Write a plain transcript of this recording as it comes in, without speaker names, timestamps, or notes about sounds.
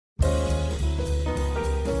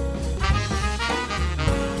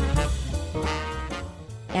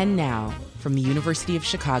And now, from the University of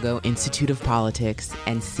Chicago Institute of Politics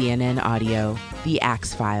and CNN Audio, The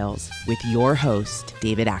Axe Files, with your host,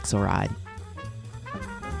 David Axelrod.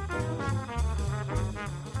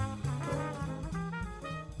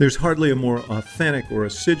 There's hardly a more authentic or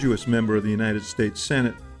assiduous member of the United States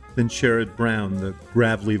Senate than Sherrod Brown, the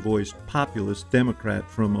gravelly-voiced populist Democrat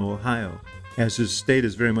from Ohio. As his state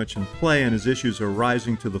is very much in play and his issues are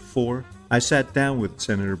rising to the fore, I sat down with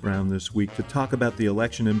Senator Brown this week to talk about the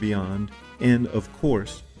election and beyond, and, of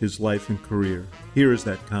course, his life and career. Here is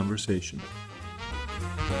that conversation.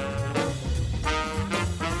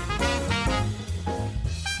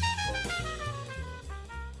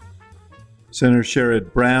 Senator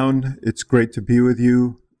Sherrod Brown, it's great to be with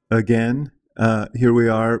you again. Here we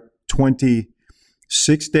are,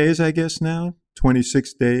 26 days, I guess now,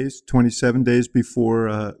 26 days, 27 days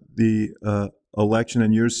before the election,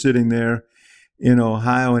 and you're sitting there in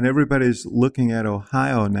Ohio, and everybody's looking at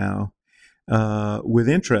Ohio now with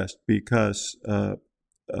interest because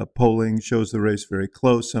polling shows the race very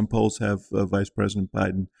close. Some polls have Vice President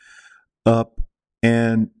Biden up,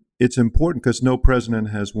 and it's important because no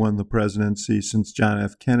president has won the presidency since John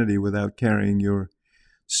F. Kennedy without carrying your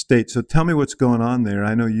state. So tell me what's going on there.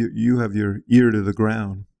 I know you have your ear to the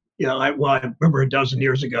ground. Yeah, I remember a dozen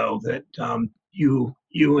years ago that you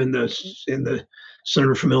and the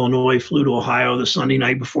senator from Illinois flew to Ohio the Sunday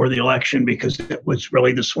night before the election because it was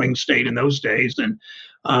really the swing state in those days. And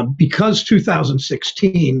because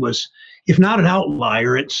 2016 was, if not an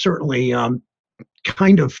outlier, it certainly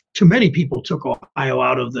kind of, too many people took Ohio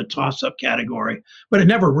out of the toss-up category, but it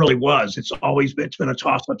never really was. It's been a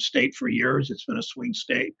toss-up state for years. It's been a swing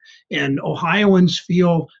state, and Ohioans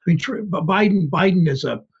feel. I mean, Biden is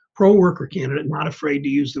a pro-worker candidate, not afraid to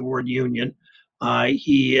use the word union.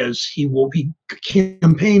 He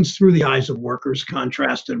campaigns through the eyes of workers,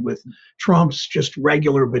 contrasted with Trump's just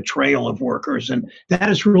regular betrayal of workers, and that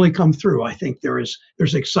has really come through. I think there's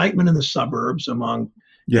excitement in the suburbs among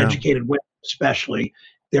educated women. Especially,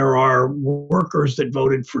 there are workers that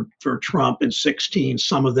voted for Trump in 2016.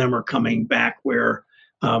 Some of them are coming back where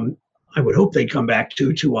I would hope they'd come back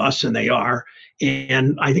to us, and they are.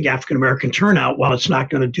 And I think African-American turnout, while it's not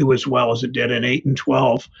going to do as well as it did in 2008 and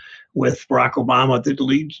 2012 with Barack Obama at the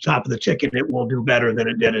lead top of the ticket, it will do better than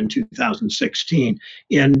it did in 2016.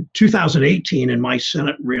 In 2018, in my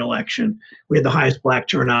Senate reelection, we had the highest black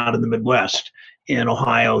turnout in the Midwest in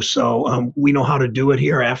Ohio. So we know how to do it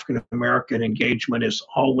here. African-American engagement is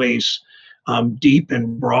always deep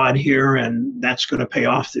and broad here, and that's going to pay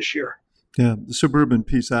off this year. Yeah, the suburban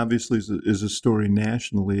piece obviously is a story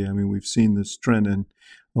nationally. I mean, we've seen this trend, and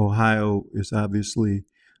Ohio is obviously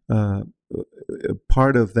a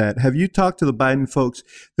part of that. Have you talked to the Biden folks?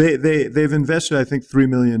 They've invested, I think, $3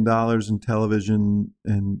 million in television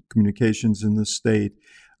and communications in the state,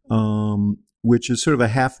 which is sort of a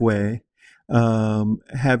halfway.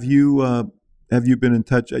 Have you been in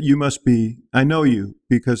touch? You must be. I know you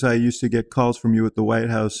because I used to get calls from you at the White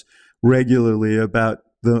House regularly about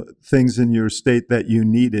the things in your state that you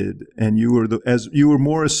needed, and you were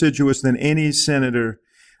more assiduous than any senator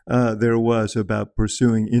there was about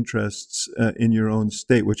pursuing interests in your own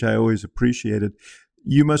state, which I always appreciated.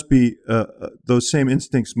 You must be those same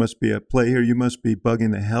instincts must be at play here. You must be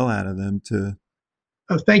bugging the hell out of them to.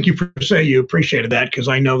 Thank you for saying you appreciated that, because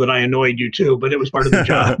I know that I annoyed you too, but it was part of the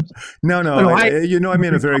job. No, I mean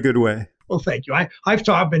in a very good way. Well, thank you.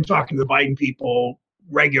 I've been talking to the Biden people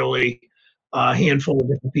regularly, a handful of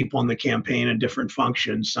different people in the campaign and different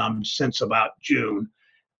functions since about June,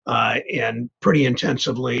 and pretty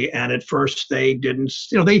intensively. And at first they didn't,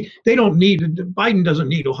 Biden doesn't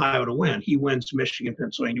need Ohio to win. He wins Michigan,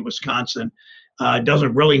 Pennsylvania, Wisconsin,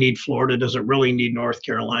 doesn't really need Florida, doesn't really need North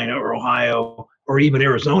Carolina or Ohio, or even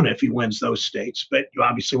Arizona if he wins those states. But you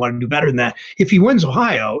obviously want to do better than that. If he wins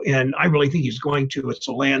Ohio, and I really think he's going to, it's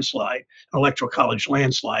a landslide, an electoral college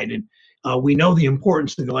landslide. And we know the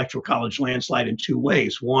importance of the electoral college landslide in two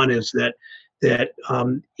ways. One is that it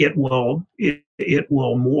will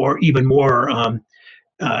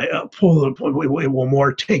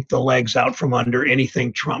take the legs out from under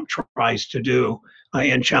anything Trump tries to do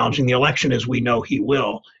in challenging the election, as we know he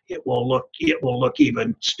will. It will look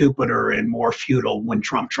even stupider and more futile when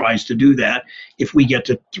Trump tries to do that if we get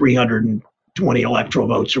to 320 electoral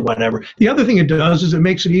votes or whatever. The other thing it does is it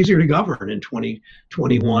makes it easier to govern in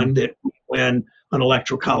 2021 that we win an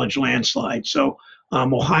electoral college landslide. So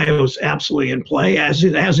Ohio's absolutely in play, as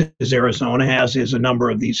is Arizona, as is a number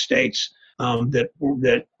of these states that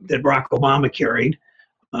Barack Obama carried.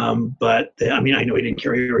 But I know he didn't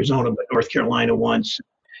carry Arizona, but North Carolina once.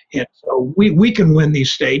 And so we can win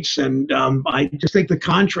these states. And I just think the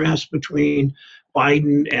contrast between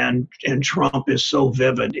Biden and Trump is so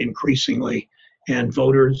vivid increasingly, and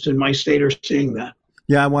voters in my state are seeing that.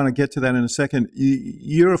 Yeah, I want to get to that in a second.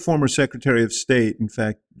 You're a former Secretary of State. In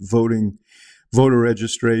fact, voter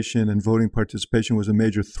registration and voting participation was a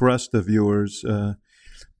major thrust of yours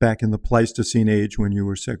back in the Pleistocene age when you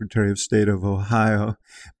were Secretary of State of Ohio.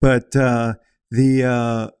 But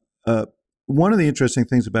one of the interesting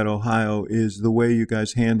things about Ohio is the way you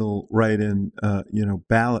guys handle write-in,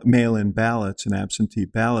 mail-in ballots and absentee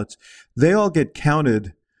ballots. They all get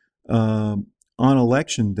counted on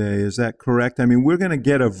Election Day. Is that correct? I mean, we're going to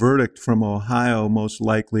get a verdict from Ohio most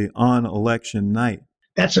likely on election night.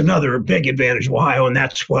 That's another big advantage of Ohio, and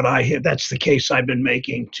that's the case I've been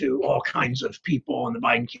making to all kinds of people in the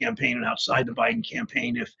Biden campaign and outside the Biden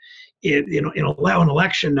campaign. On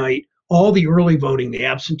election night, all the early voting, the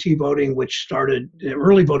absentee voting,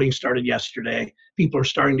 early voting started yesterday. People are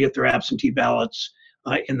starting to get their absentee ballots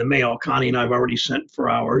in the mail. Connie and I have already sent for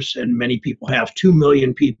ours, and many people have. 2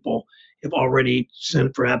 million people have already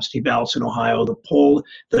sent for absentee ballots in Ohio.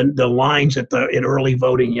 The lines in early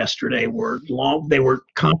voting yesterday were long. They were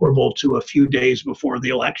comparable to a few days before the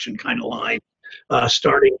election kind of line,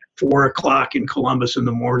 starting at 4 o'clock in Columbus in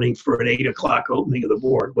the morning for an 8 o'clock opening of the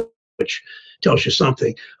board, which tells you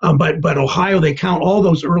something. But Ohio, they count all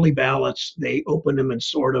those early ballots. They open them and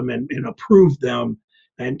sort them and approve them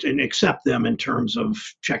and accept them in terms of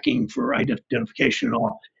checking for identification and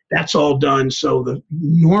all. That's all done. So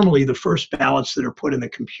normally the first ballots that are put in the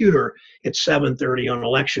computer at 7:30 on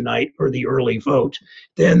election night are the early vote.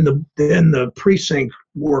 Then the precinct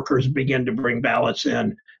workers begin to bring ballots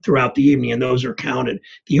in throughout the evening, and those are counted.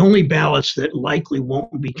 The only ballots that likely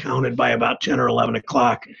won't be counted by about 10 or 11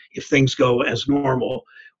 o'clock, if things go as normal,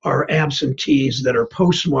 are absentees that are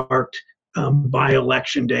postmarked by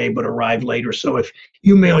election day but arrive later. So if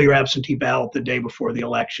you mail your absentee ballot the day before the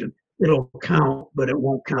election, it'll count, but it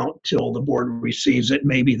won't count till the board receives it,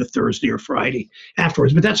 maybe the Thursday or Friday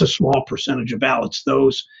afterwards. But that's a small percentage of ballots,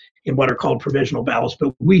 those in what are called provisional ballots.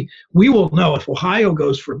 But we will know if Ohio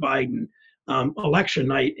goes for Biden, election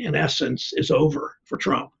night, in essence, is over for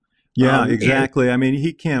Trump. Yeah, exactly. I mean,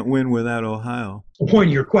 he can't win without Ohio. The point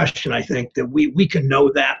of your question, I think, that we can know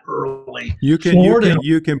that early. You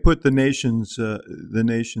can put the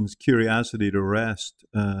nation's curiosity to rest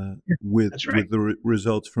with the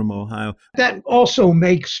results from Ohio. That also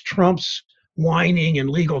makes Trump's whining and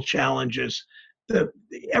legal challenges.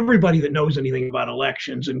 Everybody that knows anything about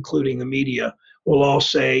elections, including the media, will all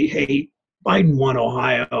say, "Hey, Biden won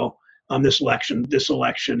Ohio on this election. This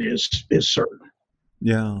election is certain."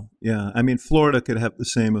 Yeah. I mean, Florida could have the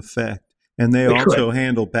same effect, and they also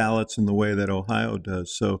handle ballots in the way that Ohio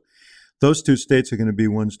does. So those two states are going to be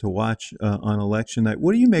ones to watch on election night.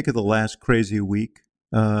 What do you make of the last crazy week?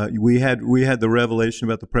 We had the revelation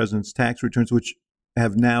about the president's tax returns, which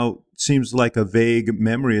have now seems like a vague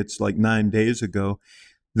memory. It's like 9 days ago.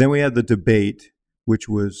 Then we had the debate, which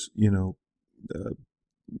was,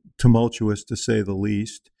 tumultuous to say the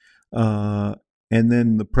least. And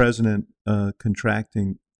then the president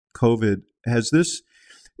contracting COVID.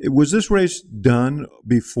 Was this race done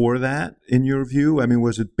before that, in your view? I mean,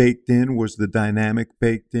 was it baked in? Was the dynamic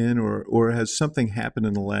baked in? Or has something happened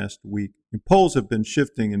in the last week? And polls have been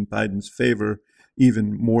shifting in Biden's favor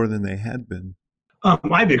even more than they had been.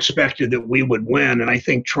 I've expected that we would win, and I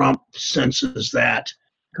think Trump senses that,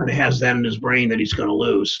 kind of has that in his brain that he's going to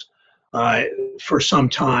lose for some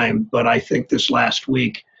time. But I think this last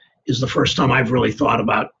week is the first time I've really thought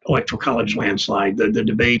about electoral college landslide, the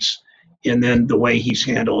debates, and then the way he's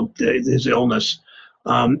handled his illness,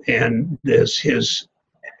 and his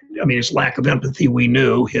lack of empathy. We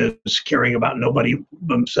knew his caring about nobody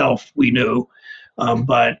himself. We knew,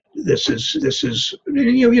 but this is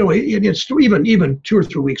it's even 2 or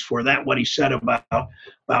 3 weeks before that, what he said about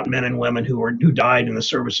men and women who died in the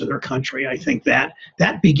service of their country. I think that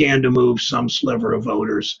began to move some sliver of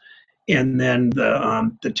voters. And then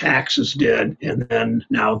the taxes did, and then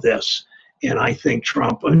now this. And I think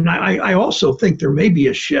Trump, and I also think there may be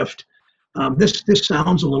a shift. This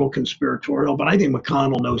sounds a little conspiratorial, but I think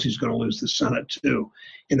McConnell knows he's going to lose the Senate too.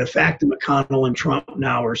 And the fact that McConnell and Trump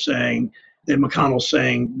now are saying that McConnell's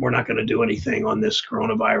saying we're not going to do anything on this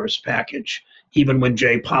coronavirus package, even when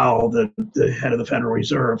Jay Powell, the head of the Federal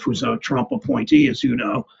Reserve, who's a Trump appointee, as you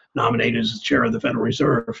know, nominated as the chair of the Federal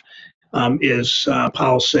Reserve, is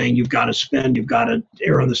Powell saying you've got to spend, you've got to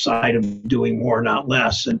err on the side of doing more, not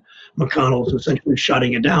less. And McConnell's essentially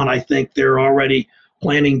shutting it down. I think they're already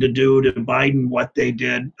planning to do to Biden what they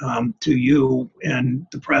did to you and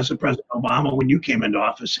President Obama when you came into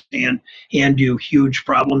office, and hand you huge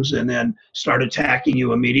problems and then start attacking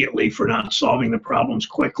you immediately for not solving the problems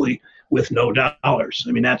quickly with no dollars.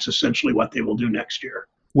 I mean, that's essentially what they will do next year.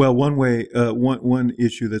 Well, one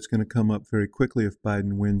issue that's going to come up very quickly if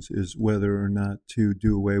Biden wins is whether or not to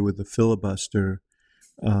do away with the filibuster.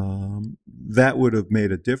 That would have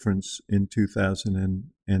made a difference in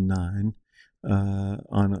 2009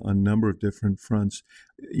 on a number of different fronts.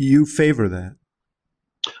 You favor that?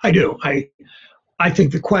 I do. I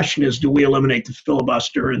think the question is, do we eliminate the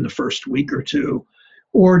filibuster in the first week or two,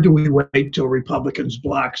 or do we wait till Republicans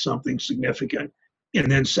block something significant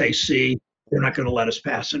and then say, see, they're not going to let us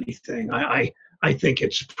pass anything? I think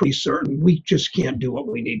it's pretty certain we just can't do what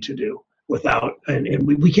we need to do without, and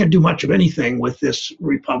we can't do much of anything with this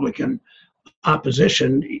Republican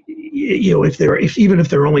opposition. Even if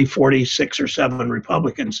there are only 46 or 7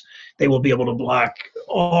 Republicans, they will be able to block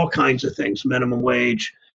all kinds of things: minimum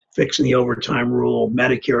wage, fixing the overtime rule,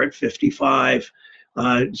 Medicare at 55,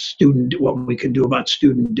 what we can do about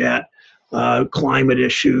student debt, climate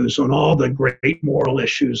issues, on all the great moral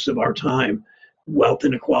issues of our time: wealth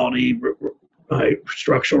inequality,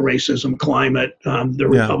 structural racism, climate. The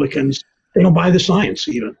Republicans, they don't buy the science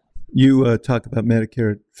even. You talk about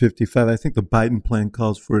Medicare at 55. I think the Biden plan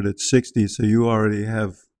calls for it at 60, so you already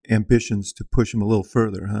have ambitions to push them a little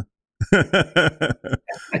further, huh?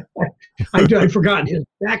 I'd forgotten.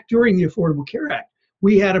 Back during the Affordable Care Act,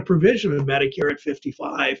 we had a provision of Medicare at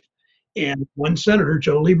 55, and one senator,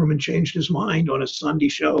 Joe Lieberman, changed his mind on a Sunday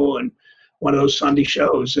show, and one of those Sunday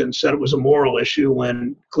shows, and said it was a moral issue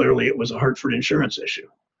when clearly it was a Hartford insurance issue,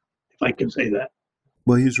 if I can say that.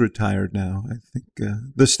 Well, he's retired now. I think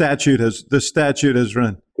the statute has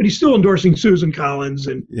run. But he's still endorsing Susan Collins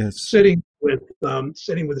and yes, sitting with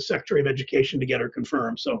the Secretary of Education to get her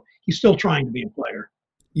confirmed. So he's still trying to be a player.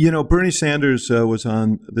 You know, Bernie Sanders was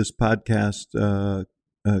on this podcast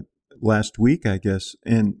last week, I guess,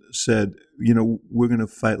 and said, you know, we're going to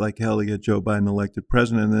fight like hell to get Joe Biden elected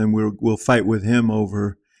president, and then we'll fight with him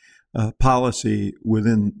over policy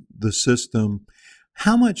within the system.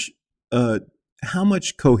 How much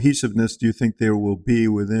cohesiveness do you think there will be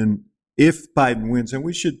within, if Biden wins? And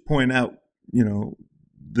we should point out, you know,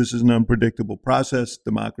 this is an unpredictable process,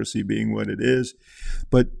 democracy being what it is.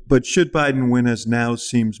 But should Biden win, as now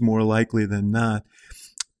seems more likely than not,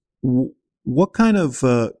 what kind of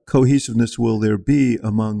cohesiveness will there be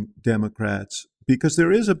among Democrats? Because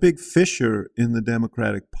there is a big fissure in the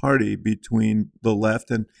Democratic Party between the left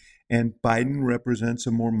and Biden represents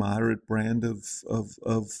a more moderate brand of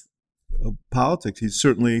politics. He's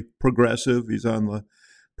certainly progressive. He's on the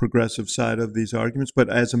progressive side of these arguments, but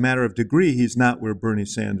as a matter of degree, he's not where Bernie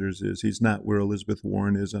Sanders is. He's not where Elizabeth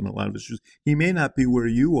Warren is on a lot of issues. He may not be where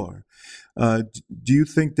you are. Do you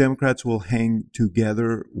think Democrats will hang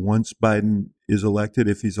together once Biden is elected,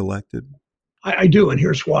 if he's elected? I do, and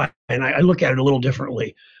here's why. And I look at it a little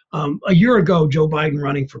differently. A year ago, Joe Biden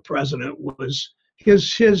running for president was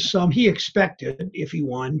he expected, if he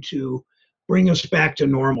won, to bring us back to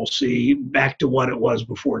normalcy, back to what it was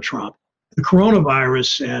before Trump. The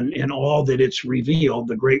coronavirus and all that it's revealed,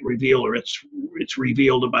 the great revealer, it's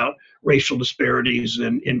revealed about racial disparities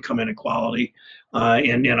and income inequality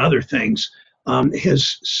and other things,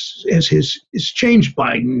 has changed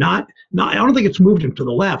Biden. Not I don't think it's moved him to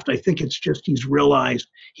the left. I think it's just he's realized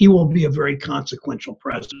he will be a very consequential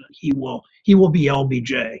president. He will be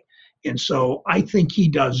LBJ, and so I think he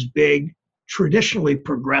does big, traditionally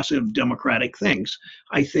progressive Democratic things.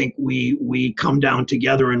 I think we come down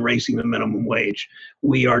together in raising the minimum wage.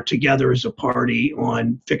 We are together as a party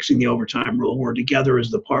on fixing the overtime rule. We're together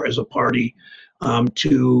as a party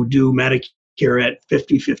to do Medicare at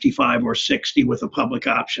 50, 55, or 60 with a public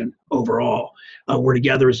option overall. We're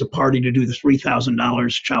together as a party to do the $3,000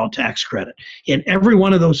 child tax credit. And every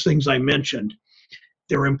one of those things I mentioned,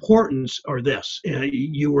 their importance are this.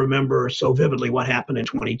 You remember so vividly what happened in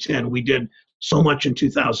 2010. We did so much in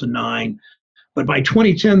 2009, but by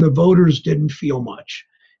 2010, the voters didn't feel much.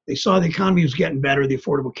 They saw the economy was getting better. The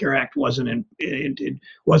Affordable Care Act wasn't in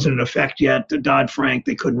effect yet. The Dodd-Frank,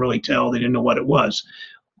 they couldn't really tell. They didn't know what it was.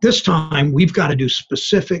 This time, we've got to do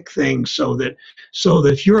specific things so that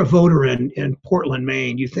if you're a voter in Portland,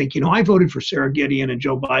 Maine, you think, you know, I voted for Sarah Gideon and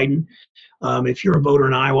Joe Biden. If you're a voter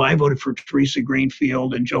in Iowa, I voted for Teresa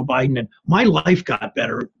Greenfield and Joe Biden, and my life got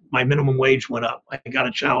better. My minimum wage went up. I got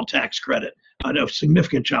a child tax credit, a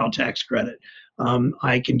significant child tax credit.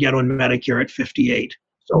 I can get on Medicare at 58.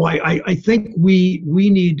 So I think we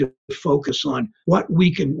need to focus on what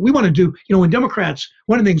we want to do. You know, when Democrats,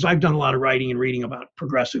 one of the things I've done a lot of writing and reading about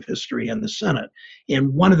progressive history in the Senate,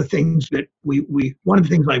 and one of the things that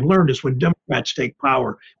I've learned is when Democrats take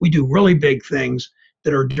power, we do really big things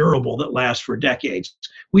that are durable, that last for decades.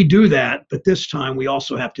 We do that, but this time we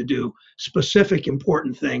also have to do specific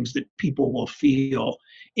important things that people will feel.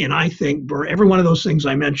 And I think every one of those things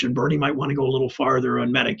I mentioned, Bernie might want to go a little farther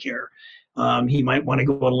on Medicare. He might want to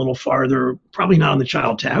go a little farther, probably not on the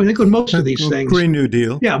child tax. I think on most of these things. Green New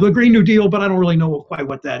Deal. Yeah, the Green New Deal, but I don't really know quite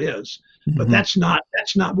what that is. But that's not,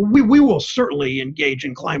 we will certainly engage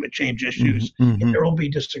in climate change issues. There will be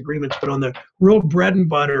disagreements, but on the real bread and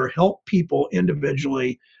butter, help people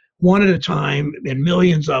individually, one at a time, and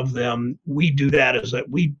millions of them, we do that as that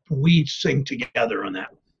we sing together on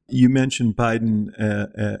that. You mentioned Biden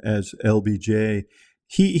as LBJ.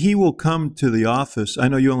 He will come to the office. I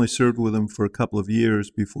know you only served with him for a couple of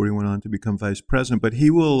years before he went on to become vice president, but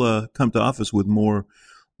he will come to office with more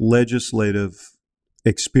legislative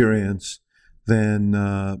experience than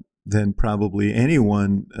probably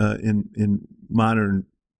anyone in modern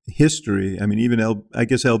history. I mean, even I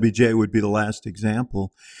guess LBJ would be the last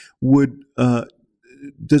example.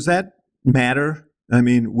 Does that matter? I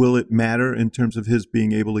mean, will it matter in terms of his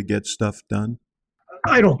being able to get stuff done?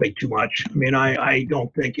 I don't think too much. I mean, I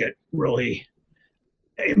don't think it really.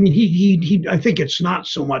 I mean, he. I think it's not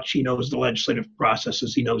so much he knows the legislative process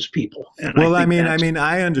as he knows people. And well, I mean,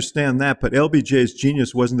 I understand that, but LBJ's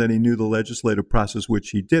genius wasn't that he knew the legislative process, which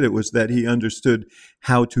he did. It was that he understood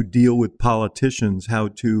how to deal with politicians, how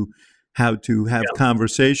to have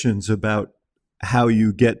conversations about how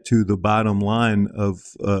you get to the bottom line of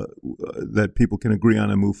that people can agree on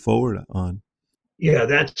and move forward on. Yeah,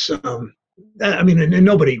 that's. I mean, and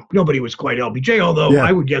nobody was quite LBJ, although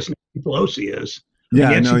I would guess Nancy Pelosi is.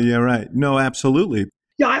 Yeah, right. No, absolutely.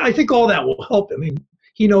 Yeah, I think all that will help. I mean,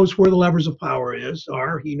 he knows where the levers of power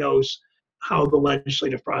are. He knows how the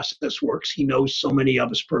legislative process works. He knows so many of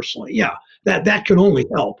us personally. Yeah, that can only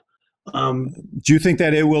help. Do you think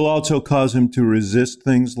that it will also cause him to resist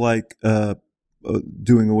things like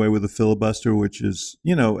doing away with the filibuster, which is,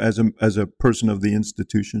 as a person of the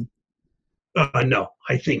institution? No,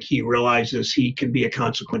 I think he realizes he can be a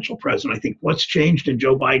consequential president. I think what's changed in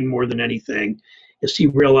Joe Biden more than anything is he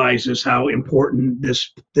realizes how important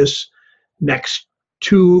this next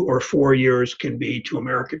 2 or 4 years can be to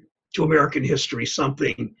American history.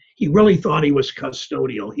 Something he really thought he was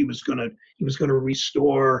custodial. He was going to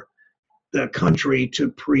restore the country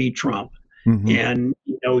to pre-Trump, and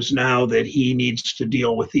he knows now that he needs to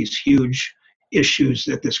deal with these huge issues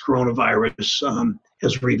that this coronavirus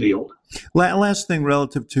has revealed. Last thing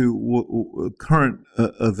relative to current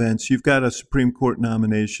events, you've got a Supreme Court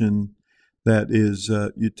nomination that is,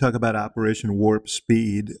 you talk about Operation Warp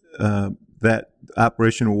Speed. That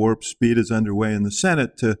Operation Warp Speed is underway in the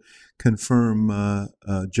Senate to confirm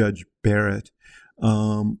Judge Barrett.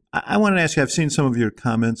 I want to ask you, I've seen some of your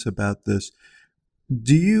comments about this.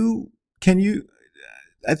 I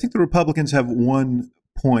think the Republicans have one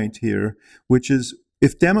point here, which is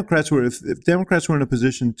if Democrats were in a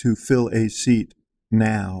position to fill a seat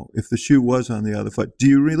now, if the shoe was on the other foot, do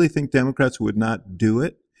you really think Democrats would not do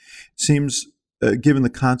it? It seems, given the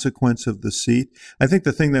consequence of the seat, I think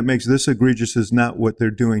the thing that makes this egregious is not what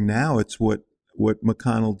they're doing now. It's what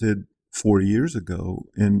McConnell did 4 years ago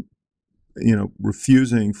in,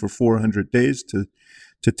 refusing for 400 days to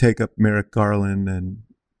take up Merrick Garland and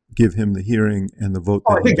give him the hearing and the vote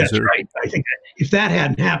that he deserved. That's right. I think that if that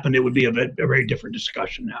hadn't happened, it would be a very different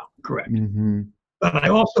discussion now. Correct. But I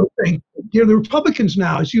also think the Republicans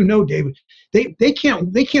now, as you know, David, they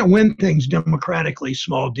can't win things democratically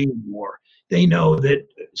small d anymore. They know that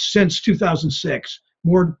since 2006,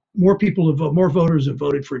 more voters have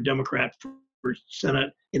voted for a Democrat for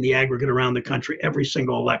Senate in the aggregate around the country every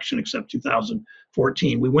single election except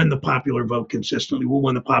 2014. We win the popular vote consistently. We'll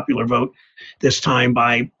win the popular vote this time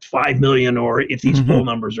by 5 million, or if these poll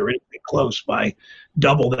numbers are anything close, by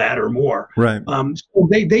double that or more. Right. So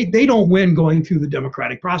they don't win going through the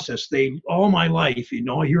democratic process. All my life,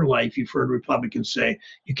 all your life, you've heard Republicans say,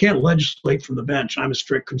 you can't legislate from the bench. I'm a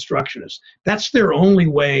strict constructionist. That's their only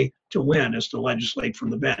way to win, is to legislate from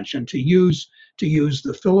the bench and to use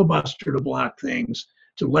the filibuster to block things,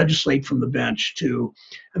 to legislate from the bench.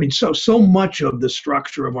 So much of the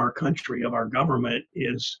structure of our country, of our government,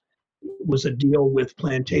 was a deal with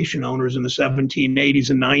plantation owners in the 1780s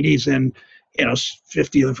and 90s, and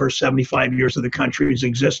 50 of the first 75 years of the country's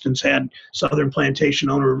existence had Southern plantation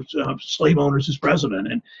owners, slave owners as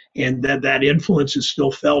president, and that influence is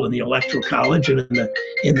still felt in the Electoral College and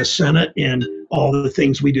in the Senate and all the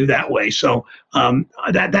things we do that way. So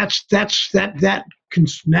that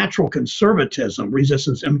natural conservatism,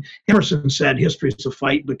 resistance. Emerson said history is a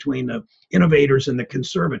fight between the innovators and the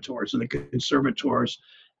conservators, and the conservators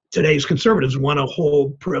today's conservatives want to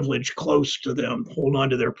hold privilege close to them, hold on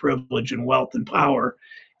to their privilege and wealth and power,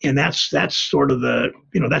 and that's sort of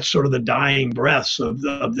the dying breaths of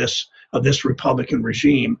this Republican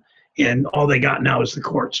regime. And all they got now is the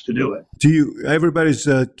courts to do it. Everybody's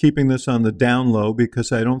keeping this on the down low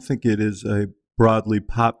because I don't think it is a broadly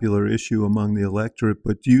popular issue among the electorate,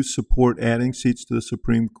 but do you support adding seats to the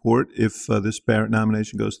Supreme Court if this Barrett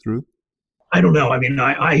nomination goes through? I don't know. I mean,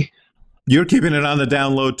 You're keeping it on the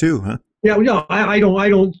down low too, huh? Yeah, no, I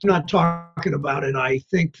don't, not talking about it. I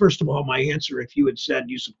think, first of all, my answer, if you had said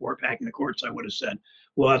you support packing the courts, I would have said,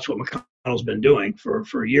 well, that's what McConnell's been doing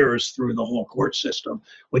for years through the whole court system,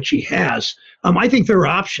 which he has. I think there are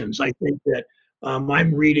options. I think that I'm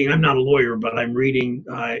not a lawyer, but I'm reading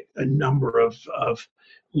a number of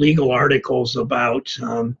legal articles about,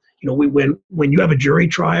 when you have a jury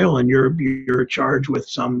trial and you're charged with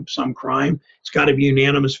some crime, it's got to be a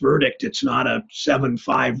unanimous verdict. It's not a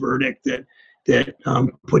 7-5 verdict that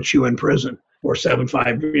puts you in prison, or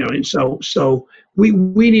 7-5. And so we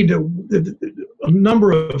need to. A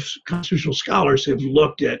number of constitutional scholars have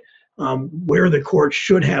looked at where the court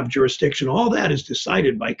should have jurisdiction. All that is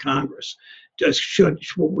decided by Congress. Is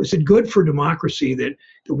it good for democracy that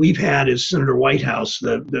we've had as Senator Whitehouse,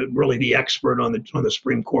 really the expert on the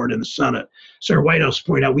Supreme Court and the Senate? Senator Whitehouse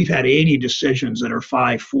pointed out we've had 80 decisions that are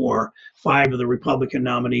 5-4, 5 of the Republican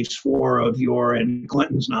nominees, 4 of your and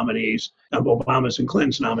Clinton's nominees, of Obama's and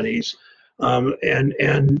Clinton's nominees.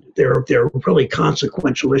 And there are really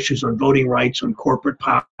consequential issues on voting rights, on corporate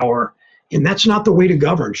power. And that's not the way to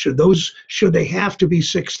govern. Should they have to be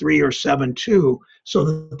 6-3 or 7-2 so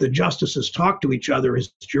that the justices talk to each other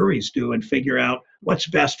as juries do and figure out what's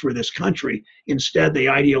best for this country? Instead, they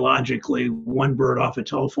ideologically, one bird off a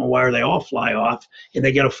telephone wire, they all fly off, and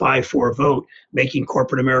they get a 5-4 vote, making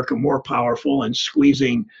corporate America more powerful and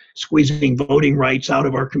squeezing voting rights out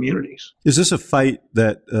of our communities. Is this a fight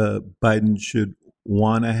that Biden should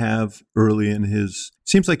want to have early in his? It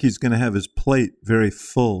seems like he's going to have his plate very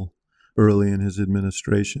full early in his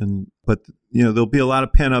administration, but there'll be a lot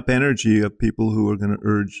of pent-up energy of people who are going to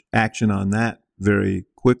urge action on that very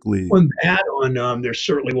quickly. There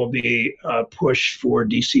certainly will be a push for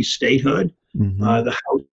D.C. statehood. Mm-hmm. The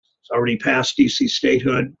House has already passed D.C.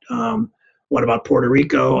 statehood. What about Puerto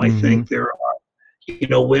Rico? Mm-hmm. I think there are,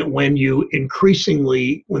 when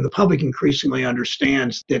the public increasingly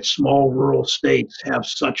understands that small rural states have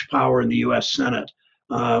such power in the U.S. Senate.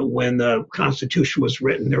 When the Constitution was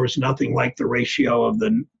written, there was nothing like the ratio of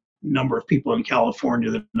the number of people in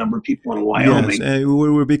California, the number of people in Wyoming. Yes, and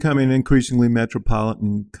we're becoming an increasingly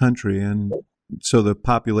metropolitan country, and so the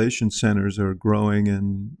population centers are growing,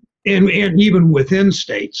 and even within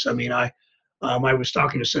states. I mean, I was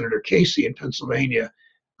talking to Senator Casey in Pennsylvania.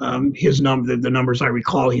 The numbers I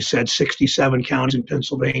recall, he said 67 counties in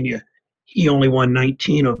Pennsylvania. He only won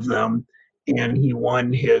 19 of them, and he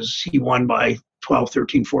won by 12,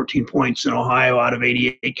 13, 14 points. In Ohio, out of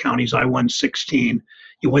 88 counties, I won 16.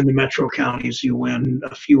 You win the metro counties, you win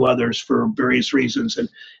a few others for various reasons. And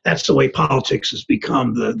that's the way politics has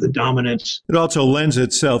become, the dominance. It also lends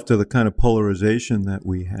itself to the kind of polarization that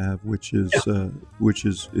we have, which is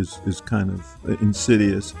kind of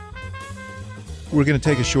insidious. We're going to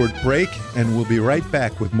take a short break, and we'll be right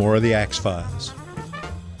back with more of the Axe Files.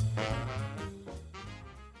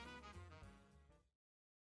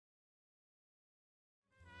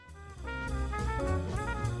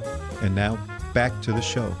 And now, back to the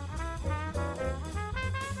show.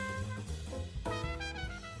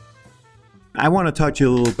 I want to talk to you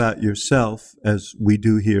a little about yourself, as we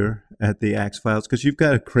do here at the Axe Files, because you've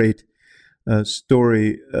got a great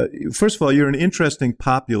story. First of all, you're an interesting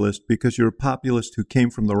populist because you're a populist who came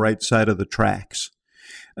from the right side of the tracks.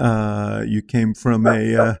 You came from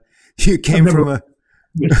a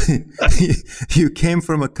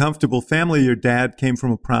comfortable family. Your dad came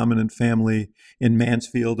from a prominent family in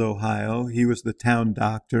Mansfield, Ohio. He was the town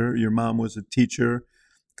doctor. Your mom was a teacher,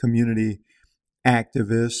 community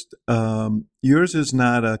activist. Yours is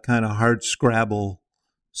not a kind of hard scrabble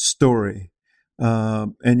story,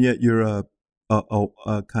 and yet you're a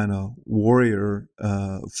kind of warrior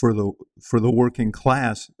for the working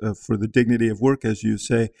class, for the dignity of work, as you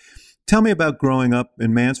say. Tell me about growing up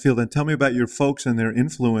in Mansfield, and tell me about your folks and their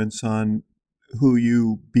influence on who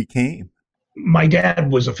you became. My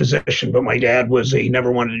dad was a physician, but my dad he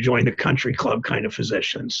never wanted to join the country club kind of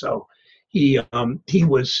physician. So he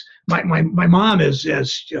was, my mom is,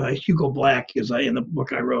 as Hugo Black is in the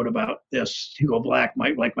book I wrote about this. Hugo Black,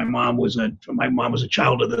 my mom was a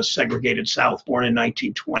child of the segregated South, born in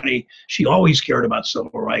 1920. She always cared about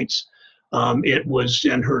civil rights. It was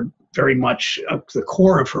in her very much the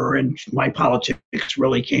core of her, and my politics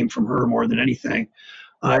really came from her more than anything.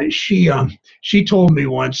 She told me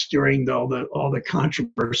once during all the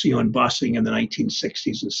controversy on busing in the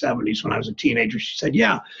 1960s and 70s when I was a teenager. She said,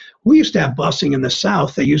 "Yeah, we used to have busing in the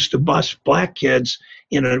South. They used to bus black kids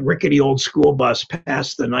in a rickety old school bus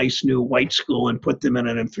past the nice new white school and put them in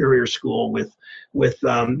an inferior school with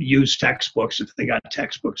used textbooks if they got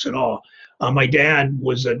textbooks at all." My dad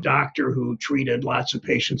was a doctor who treated lots of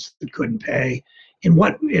patients that couldn't pay.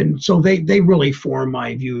 And so they really form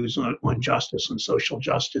my views on justice and social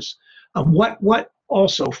justice. What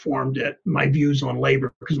also formed my views on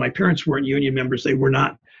labor, because my parents weren't union members. They were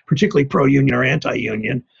not particularly pro-union or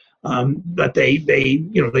anti-union, but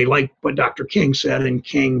they liked what Dr. King said, and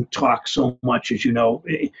King talked so much, as you know,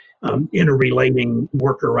 interrelating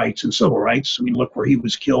worker rights and civil rights. I mean, look where he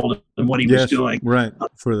was killed and what he was doing. Right,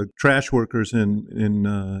 for the trash workers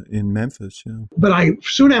in Memphis. Yeah. But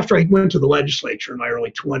soon after I went to the legislature in my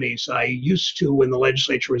early 20s, I used to, when the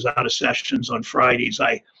legislature was out of sessions on Fridays,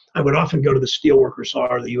 I would often go to the Steelworkers Hall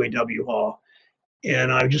or the UAW Hall,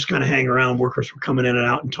 and I would just kind of hang around. Workers were coming in and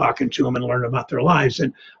out and talking to them and learning about their lives.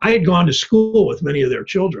 And I had gone to school with many of their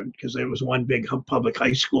children because there was one big public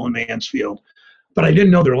high school in Mansfield, but I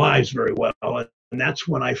didn't know their lives very well. And that's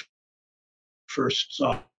when I first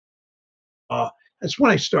saw, that's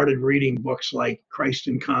when I started reading books like Christ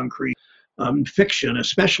in Concrete, fiction,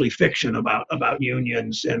 especially fiction about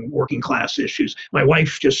unions and working class issues. My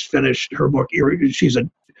wife just finished her book.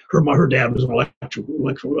 Her dad was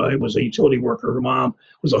was a utility worker. Her mom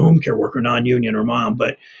was a home care worker, non-union, her mom,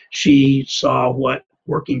 but she saw what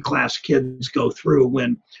working class kids go through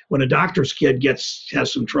when a doctor's kid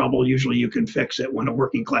has some trouble. Usually you can fix it. When a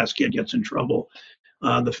working class kid gets in trouble,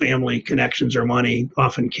 the family connections or money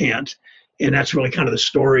often can't. And that's really kind of the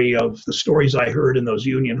stories I heard in those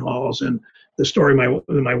union halls, and the story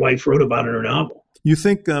my wife wrote about in her novel. You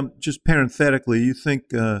think, just parenthetically,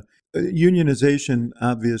 unionization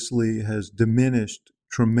obviously has diminished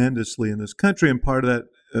tremendously in this country, and part of that,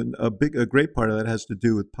 a great part of that, has to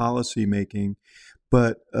do with policy making.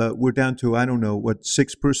 But we're down to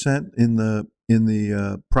 6% in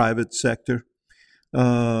the private sector.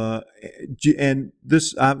 And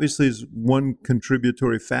this obviously is one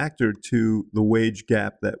contributory factor to the wage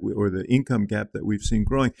gap or the income gap that we've seen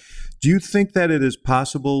growing. Do you think that it is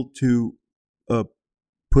possible to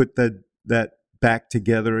put that back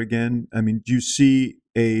together again? I mean, do you see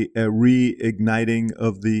a reigniting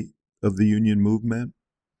of the union movement?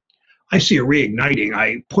 I see a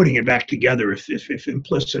reigniting. Putting it back together, if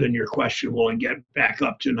implicit in your question, will get back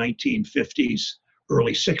up to 1950s,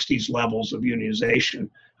 early 60s levels of unionization.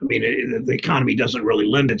 I mean, the economy doesn't really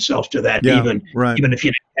lend itself to that, even if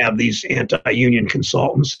you have these anti-union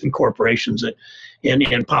consultants and corporations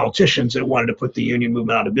and politicians that wanted to put the union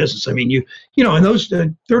movement out of business. I mean, in those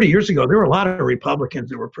 30 years ago, there were a lot of Republicans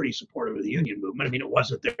that were pretty supportive of the union movement. I mean, it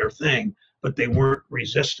wasn't their thing, but they weren't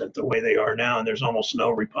resistant the way they are now. And there's almost no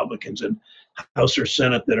Republicans in House or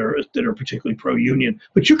Senate that are particularly pro-union.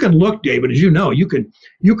 But you can look, David, as you know, you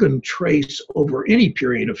can trace over any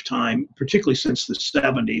period of time, particularly since the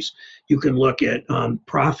 70s. You can look at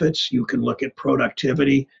profits, you can look at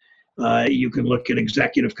productivity, you can look at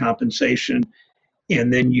executive compensation,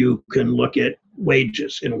 and then you can look at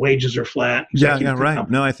wages, and wages are flat. Yeah, right.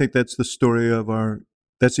 No, I think that's the story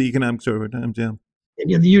that's the economic story of our times, yeah.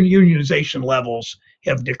 And the unionization levels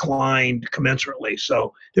have declined commensurately.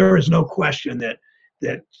 So there is no question that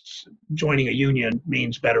joining a union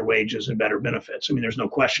means better wages and better benefits. I mean, there's no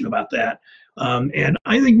question about that. And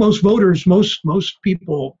I think most voters, most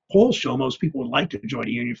people, polls show most people would like to join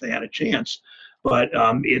a union if they had a chance. But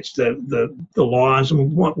it's the laws.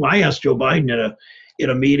 I asked Joe Biden at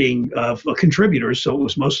a meeting of contributors, so it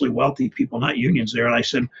was mostly wealthy people, not unions there. And I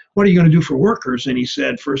said, what are you going to do for workers? And he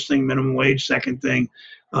said, first thing, minimum wage. Second thing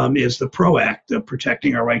is the PRO Act, of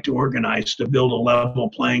protecting our right to organize, to build a level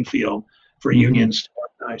playing field for unions to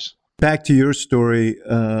organize. Back to your story,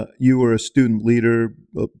 you were a student leader,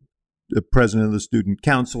 the president of the student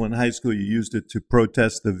council in high school. You used it to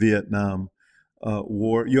protest the Vietnam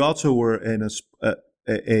War. You also were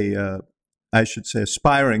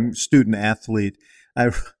aspiring student athlete.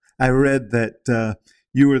 I read that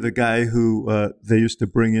you were the guy who they used to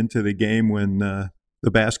bring into the game when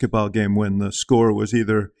the basketball game, when the score was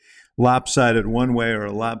either lopsided one way or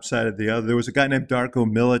lopsided the other. There was a guy named Darko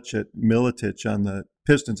Milicic on the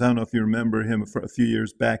Pistons. I don't know if you remember him a few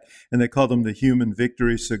years back, and they called him the human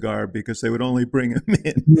victory cigar because they would only bring him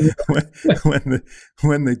in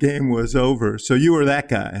when the game was over. So you were that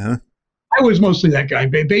guy, huh? I was mostly that guy.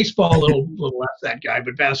 Baseball, a little less that guy,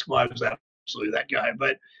 but basketball, I was absolutely that guy.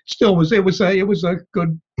 But still, it was a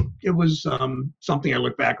good something I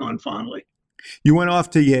look back on fondly. You went off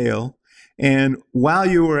to Yale, and while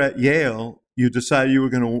you were at Yale, you decided you were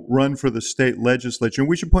going to run for the state legislature. And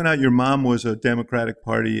we should point out your mom was a Democratic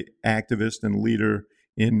Party activist and leader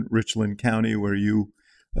in Richland County, where you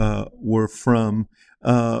were from.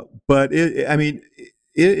 But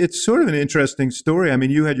it's sort of an interesting story. I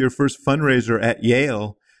mean, you had your first fundraiser at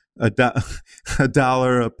Yale, a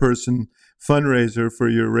 $1 a person fundraiser for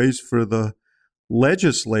your race for the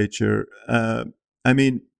legislature.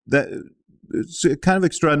 It's kind of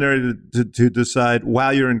extraordinary to decide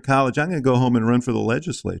while you're in college, I'm going to go home and run for the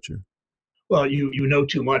legislature. Well, you know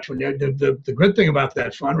too much. When the good thing about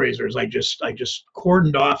that fundraiser is I just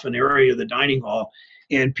cordoned off an area of the dining hall,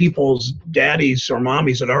 and people's daddies or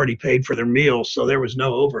mommies had already paid for their meals, so there was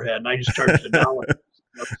no overhead, and I just charged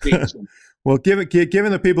 $1. Well, given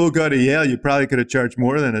the people who go to Yale, you probably could have charged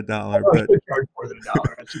more than $1. I could charge more than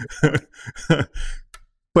 $1.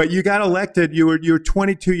 But you got elected. You were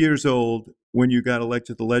 22 years old when you got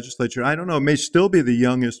elected to the legislature. I don't know. It may still be the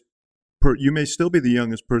youngest. You may still be the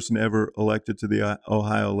youngest person ever elected to the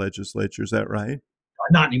Ohio legislature. Is that right?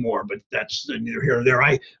 Not anymore, but that's neither here nor there.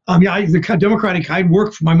 The Democratic.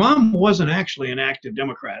 My mom wasn't actually an active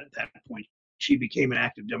Democrat at that point. She became an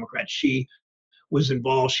active Democrat. She was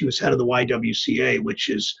involved. She was head of the YWCA, which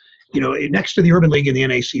is, next to the Urban League and the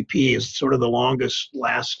NACP, is sort of the longest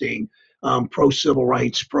lasting pro-civil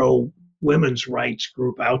rights, pro-women's rights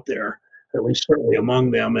group out there, at least certainly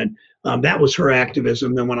among them. And that was her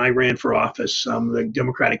activism. Then when I ran for office, the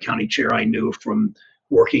Democratic county chair I knew from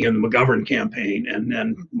working in the McGovern campaign. And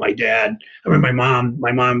then my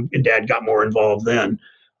mom and dad got more involved then.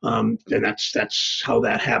 And that's how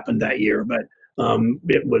that happened that year. But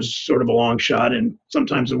it was sort of a long shot, and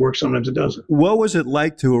sometimes it works, sometimes it doesn't. What was it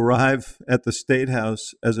like to arrive at the State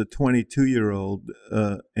House as a 22-year-old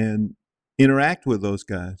and interact with those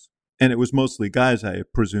guys? And it was mostly guys, I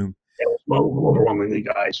presume. It was overwhelmingly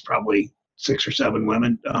guys, probably 6 or 7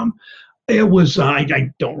 women. It was I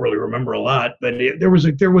don't really remember a lot, but there was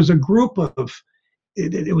a group of.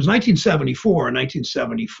 It was 1974, and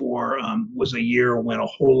 1974 was a year when a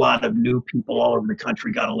whole lot of new people all over the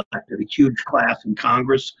country got elected, a huge class in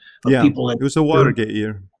Congress of people. It was a Watergate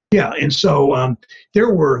year. Yeah, and so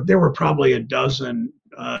there were probably a dozen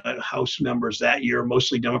House members that year,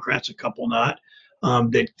 mostly Democrats, a couple not,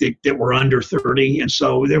 that were under 30, and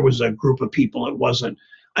so there was a group of people.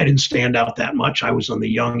 I didn't stand out that much. I was on the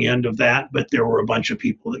young end of that, but there were a bunch of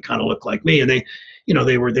people that kind of looked like me, and there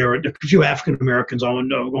were a few African Americans,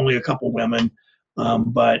 only a couple women,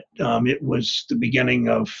 but it was the beginning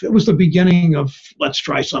of let's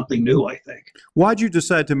try something new, I think. Why'd you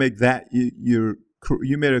decide to make that you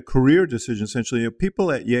made a career decision, essentially?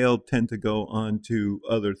 People at Yale tend to go on to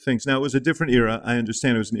other things. Now, it was a different era. I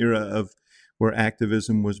understand it was an era where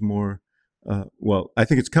activism was more. I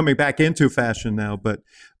think it's coming back into fashion now, but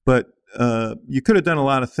you could have done a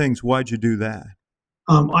lot of things. Why'd you do that?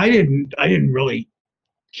 I didn't really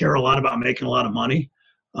care a lot about making a lot of money.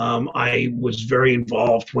 I was very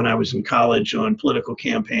involved when I was in college on political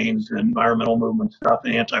campaigns and environmental movement stuff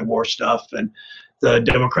and anti-war stuff. And the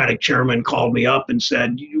Democratic chairman called me up and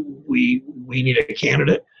said, "We need a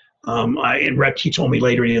candidate." He told me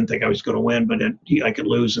later he didn't think I was going to win, but I could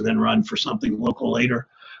lose and then run for something local later.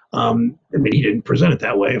 He didn't present it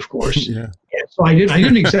that way, of course. Yeah. So I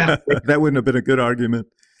didn't exactly. That wouldn't have been a good argument.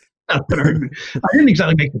 I didn't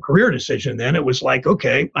exactly make a career decision then. It was like,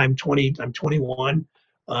 okay, I'm 21.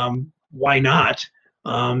 Why not?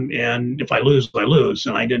 And if I lose, I lose.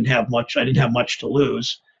 And I didn't have much to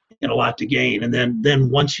lose and a lot to gain. And then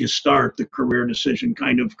once you start, the career decision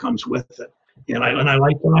kind of comes with it. And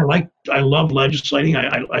I love legislating.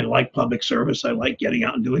 I like public service. I like getting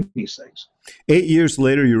out and doing these things. 8 years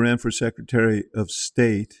later, you ran for Secretary of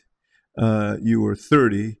State. You were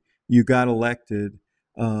 30. You got elected,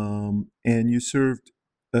 and you served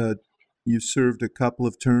a couple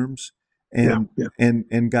of terms, and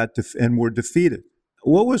were defeated.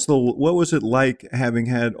 What was it like having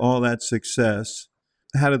had all that success?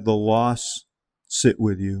 How did the loss sit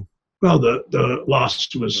with you? Well, the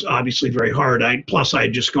loss was obviously very hard. I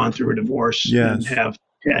had just gone through a divorce and have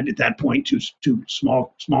had at that point two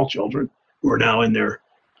small children who are now in their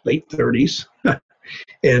late 30s.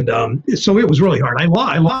 And so it was really hard. I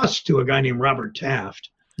lost to a guy named Robert Taft.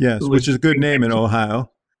 Yes, which is a good name in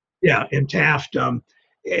Ohio. Yeah, and Taft, and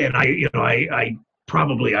I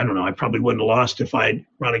probably wouldn't have lost if I'd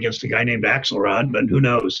run against a guy named Axelrod, but who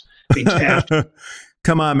knows? I mean, Taft.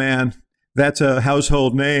 Come on, man. That's a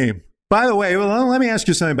household name. By the way, well, let me ask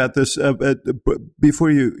you something about this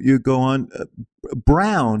before you go on.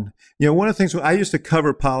 Brown, one of the things I used to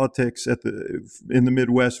cover politics in the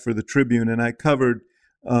Midwest for the Tribune, and I covered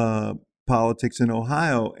politics in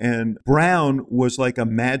Ohio, and Brown was like a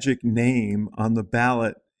magic name on the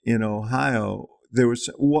ballot in Ohio. There was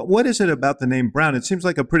what is it about the name Brown? It seems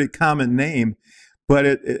like a pretty common name, but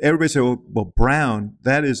everybody said, well, Brown,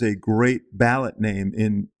 that is a great ballot name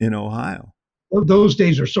in Ohio. Those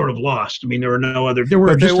days are sort of lost. I mean, there were no other. There were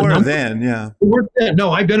but just they were then, yeah. They were then.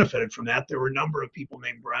 No, I benefited from that. There were a number of people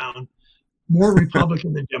named Brown, more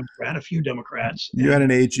Republican than Democrat, a few Democrats. You had an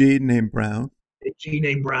AG named Brown. AG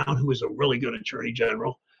named Brown, who was a really good attorney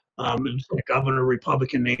general. There was a governor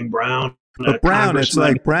Republican named Brown. But Brown, it's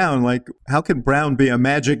like Brown. Like, how can Brown be a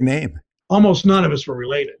magic name? Almost none of us were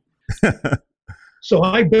related. So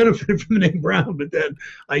I benefited from the name Brown, but then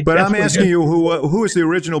But I'm asking you, who was the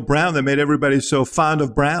original Brown that made everybody so fond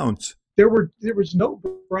of Browns? There was no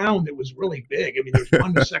Brown that was really big. I mean, there was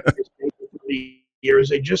one Secretary of State for 30 years.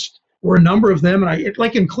 They just were a number of them, and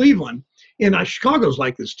like in Cleveland, and Chicago's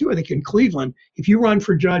like this too. I think in Cleveland, if you run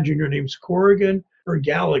for judge and your name's Corrigan or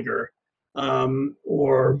Gallagher,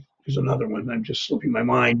 or there's another one, I'm just slipping my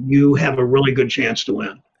mind, you have a really good chance to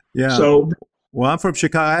win. Yeah. So. Well, I'm from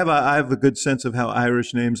Chicago. I have a good sense of how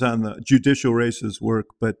Irish names on the judicial races work.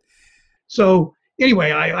 But so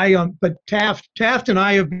anyway, but Taft and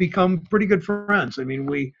I have become pretty good friends. I mean,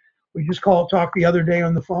 we just talked the other day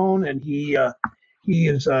on the phone, and he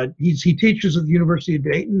teaches at the University of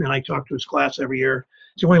Dayton, and I talk to his class every year.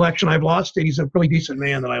 It's the only election I've lost, and he's a really decent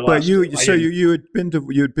man that I lost. But you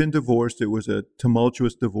had been divorced. It was a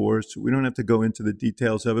tumultuous divorce. We don't have to go into the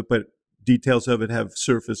details of it, but details of it have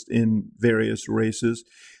surfaced in various races,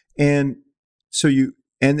 and so you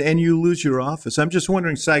lose your office. I'm just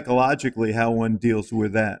wondering psychologically how one deals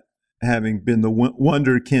with that, having been the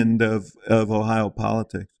wonderkind of Ohio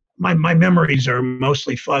politics. My memories are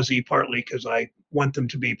mostly fuzzy, partly because I want them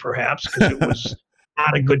to be, perhaps because it was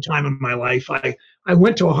not a good time in my life. I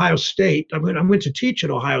went to Ohio State. I went to teach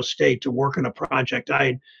at Ohio State to work on a project. I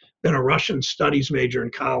had been a Russian studies major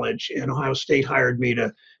in college, and Ohio State hired me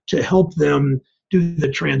to help them do the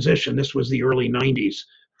transition. This was the early 90s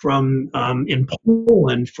from in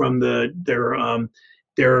Poland from their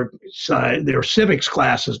civics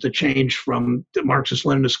classes to change from the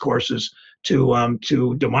Marxist-Leninist courses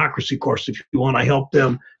to democracy courses, if you want. I helped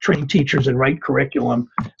them train teachers and write curriculum.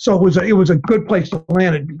 So it was a good place to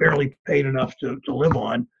land. It barely paid enough to live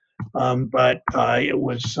on, but it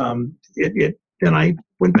was Then I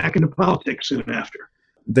went back into politics soon after.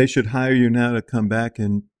 They should hire you now to come back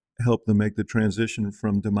and help them make the transition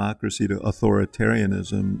from democracy to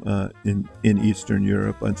authoritarianism in Eastern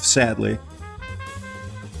Europe, sadly.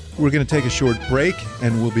 We're going to take a short break,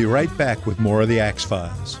 and we'll be right back with more of the Axe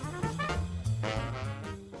Files.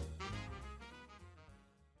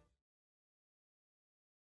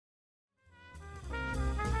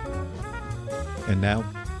 And now,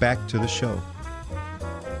 back to the show.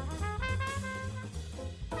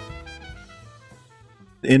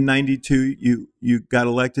 In 92, you got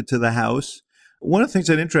elected to the House. One of the things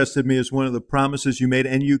that interested me is one of the promises you made,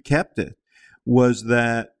 and you kept it, was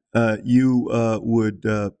that you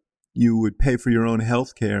would pay for your own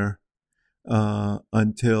health care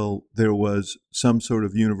until there was some sort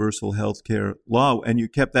of universal health care law, and you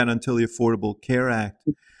kept that until the Affordable Care Act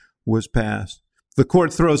was passed. The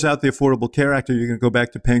court throws out the Affordable Care Act. Are you going to go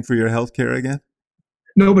back to paying for your health care again?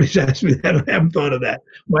 Nobody's asked me that. I haven't thought of that.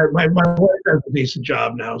 My wife has a decent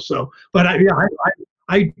job now. So, but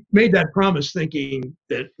I made that promise thinking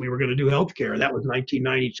that we were going to do health care. That was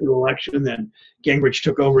 1992 election. Then Gingrich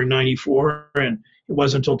took over in 94. And it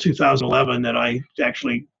wasn't until 2011 that I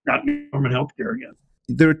actually got government health care again.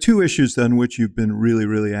 There are two issues on which you've been really,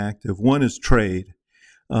 really active. One is trade.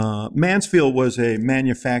 Mansfield was a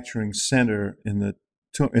manufacturing center in the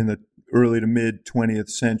early to mid 20th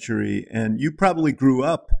century, and you probably grew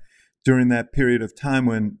up during that period of time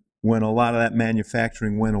when a lot of that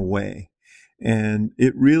manufacturing went away, and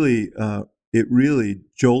it really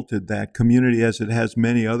jolted that community, as it has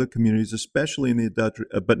many other communities, especially in the industrial,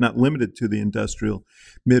 but not limited to the industrial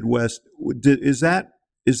Midwest. Is that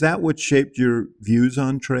what shaped your views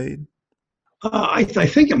on trade? I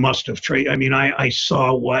think it must have trade. I mean, I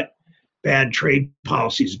saw what bad trade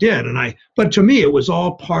policies did, but to me, it was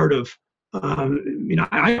all part of.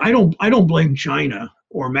 I don't blame China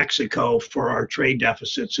or Mexico for our trade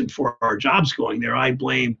deficits and for our jobs going there. I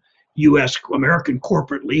blame U.S. American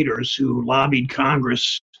corporate leaders who lobbied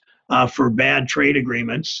Congress for bad trade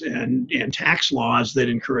agreements and tax laws that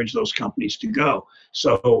encourage those companies to go.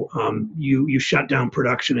 So you shut down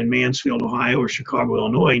production in Mansfield, Ohio, or Chicago,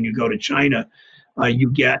 Illinois, and you go to China.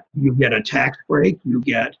 You get a tax break. You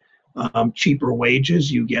get cheaper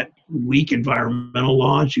wages. You get weak environmental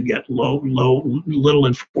laws. You get little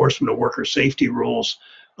enforcement of worker safety rules.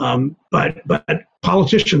 But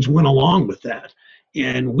politicians went along with that,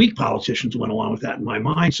 and weak politicians went along with that in my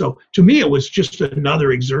mind. So to me, it was just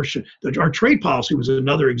another exertion. Our trade policy was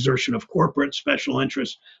another exertion of corporate special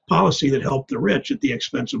interest policy that helped the rich at the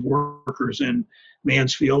expense of workers in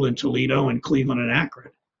Mansfield and Toledo and Cleveland and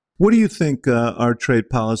Akron. What do you think our trade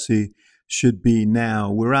policy should be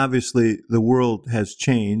now? We're obviously, the world has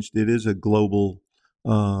changed. It is a global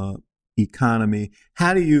economy.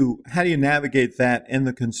 How do you navigate that and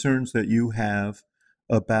the concerns that you have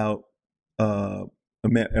about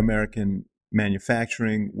American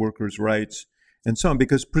manufacturing, workers' rights, and so on?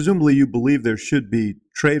 Because presumably you believe there should be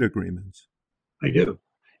trade agreements. I do.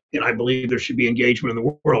 And I believe there should be engagement in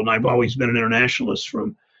the world. And I've always been an internationalist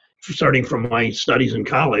starting from my studies in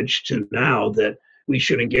college to now, that we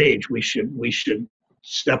should engage. We should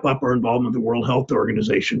step up our involvement with the World Health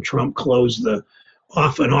Organization. Trump closed an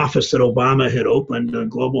office that Obama had opened, a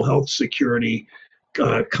global health security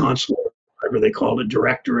consulate, whatever they called it,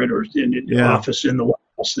 directorate, or office in the White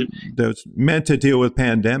House that's meant to deal with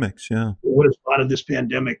pandemics. Yeah, would have thought of this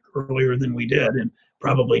pandemic earlier than we did, and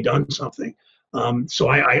probably done something. So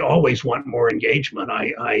I always want more engagement.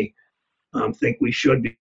 I think we should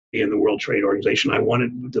be in the World Trade Organization. I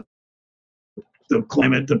wanted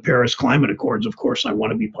the Paris Climate Accords, of course. I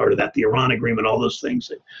want to be part of that. The Iran Agreement, all those things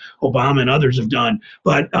that Obama and others have done.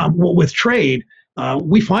 But with trade,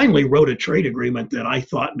 we finally wrote a trade agreement that I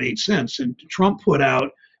thought made sense. And Trump put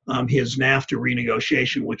out his NAFTA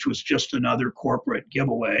renegotiation, which was just another corporate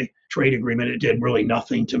giveaway trade agreement. It did really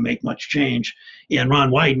nothing to make much change. And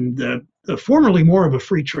Ron Wyden, the formerly more of a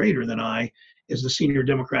free trader than I, is the senior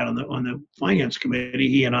Democrat on the Finance Committee.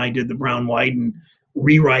 He and I did the Brown-Wyden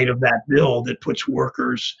rewrite of that bill that puts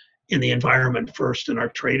workers in the environment first in our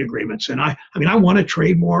trade agreements. And I want to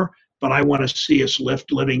trade more, but I want to see us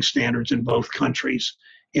lift living standards in both countries.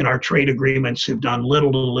 And our trade agreements have done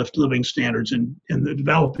little to lift living standards in the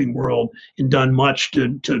developing world, and done much to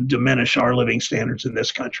diminish our living standards in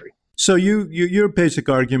this country. So your basic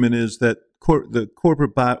argument is that the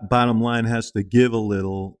corporate bottom line has to give a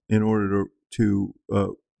little in order to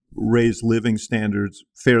raise living standards,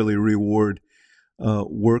 fairly reward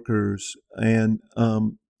workers. And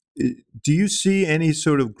do you see any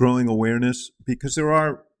sort of growing awareness? Because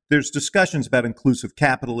there's discussions about inclusive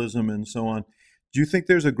capitalism and so on. Do you think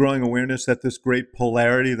there's a growing awareness that this great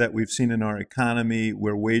polarity that we've seen in our economy,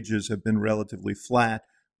 where wages have been relatively flat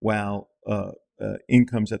while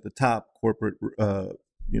incomes at the top, corporate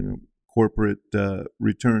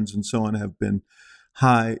returns and so on, have been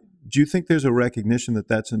high? Do you think there's a recognition that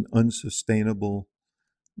that's an unsustainable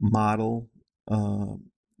model?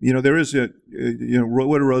 There is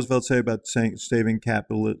what did Roosevelt say about saving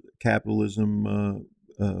capitalism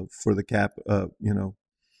for the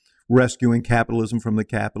rescuing capitalism from the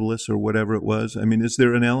capitalists, or whatever it was? I mean, is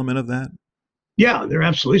there an element of that? Yeah, there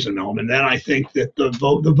absolutely is an element. And I think that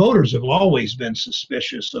the voters have always been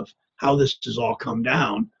suspicious of how this has all come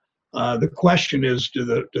down. The question is, do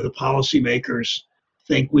the policymakers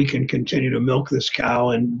think we can continue to milk this cow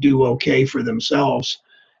and do okay for themselves?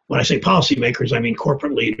 When I say policymakers, I mean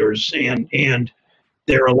corporate leaders and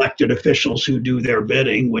their elected officials who do their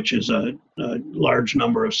bidding, which is a large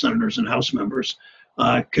number of senators and House members.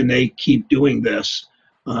 Can they keep doing this?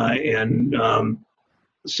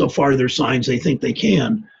 So far, there's signs they think they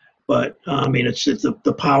can. But it's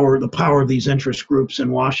the power of these interest groups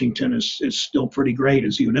in Washington is still pretty great,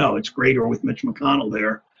 as you know. It's greater with Mitch McConnell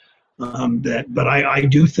there. But I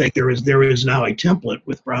do think there is now a template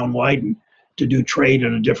with Brown-Wyden to do trade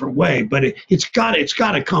in a different way. But it's got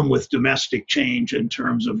to come with domestic change in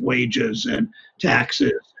terms of wages and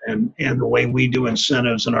taxes and the way we do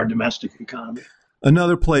incentives in our domestic economy.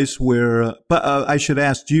 Another place where, but I should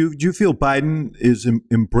ask, do you feel Biden is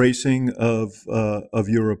embracing of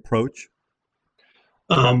your approach?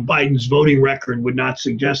 Biden's voting record would not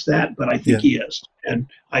suggest that, but I think he is. And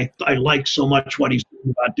I like so much what he's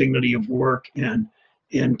doing about dignity of work and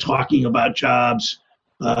in talking about jobs.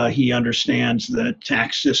 He understands the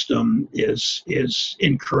tax system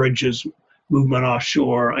encourages movement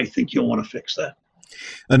offshore. I think you'll want to fix that.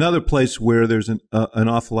 Another place where there's an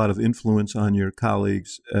awful lot of influence on your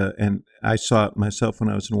colleagues, and I saw it myself when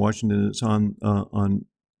I was in Washington, is on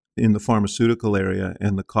in the pharmaceutical area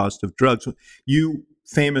and the cost of drugs. You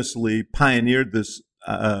famously pioneered this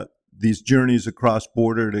these journeys across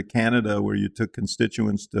border to Canada, where you took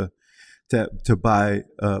constituents to buy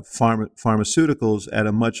pharmaceuticals at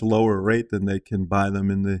a much lower rate than they can buy them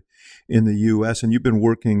in the U.S. And you've been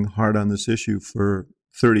working hard on this issue for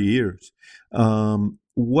 30 years.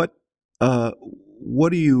 What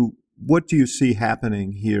do you see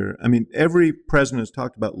happening here? I mean, every president has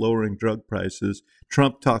talked about lowering drug prices.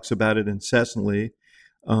 Trump talks about it incessantly,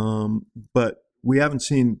 but we haven't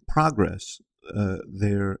seen progress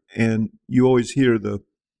there. And you always hear the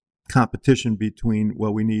competition between,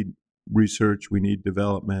 well, we need research, we need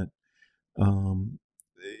development.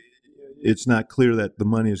 It's not clear that the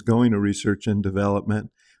money is going to research and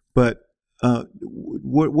development, but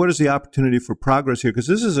what is the opportunity for progress here? Because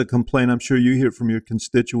this is a complaint I'm sure you hear from your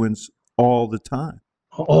constituents all the time.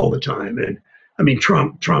 All the time. And I mean,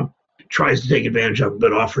 Trump tries to take advantage of it,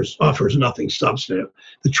 but offers nothing substantive.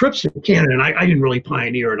 The trips to Canada, and I didn't really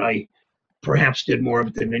pioneer it. I perhaps did more of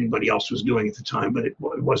it than anybody else was doing at the time, but it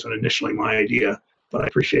wasn't initially my idea. But I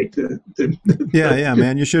appreciate the yeah,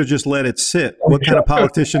 man. You should have just let it sit. What kind of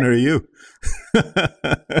politician are you?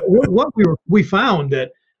 What we found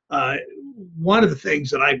that one of the things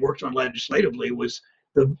that I worked on legislatively was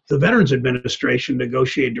the Veterans Administration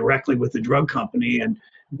negotiated directly with the drug company, and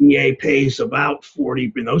VA pays about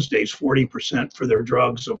 40% for their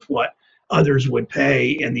drugs of what others would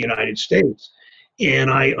pay in the United States. And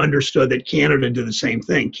I understood that Canada did the same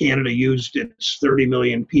thing. Canada used its 30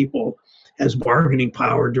 million people as bargaining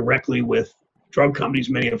power directly with drug companies,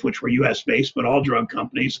 many of which were U.S. based, but all drug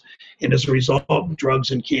companies. And as a result,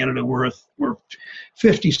 drugs in Canada were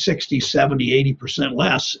 50, 60, 70, 80%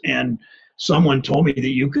 less. And someone told me that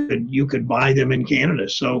you could buy them in Canada.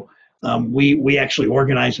 So we actually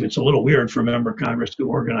organized, and it's a little weird for a member of Congress to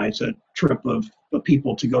organize a trip of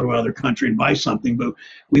people to go to another country and buy something, but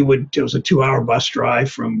it was a 2-hour bus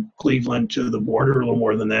drive from Cleveland to the border, a little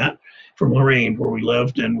more than that, from Lorain, where we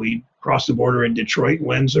lived, and we crossed the border in Detroit,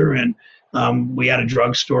 Windsor, and we had a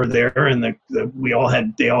drugstore there, and they all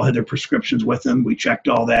had their prescriptions with them. We checked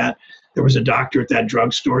all that. There was a doctor at that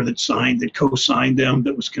drugstore that co-signed them,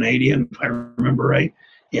 that was Canadian, if I remember right.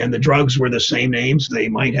 And the drugs were the same names. They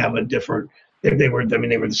might have a different. They were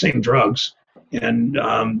the same drugs, and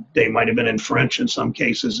they might have been in French in some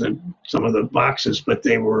cases in some of the boxes, but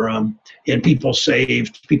they were. And people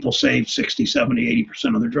saved 60, 70,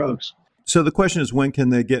 80% of their drugs. So the question is, when can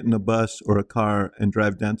they get in a bus or a car and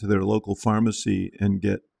drive down to their local pharmacy and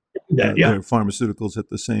get their pharmaceuticals at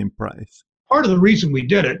the same price? Part of the reason we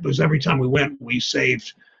did it was every time we went, we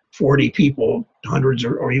saved 40 people, hundreds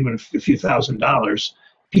or even a few $1,000s,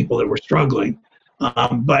 people that were struggling.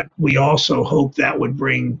 But we also hoped that would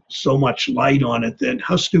bring so much light on it that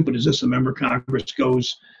how stupid is this? A member of Congress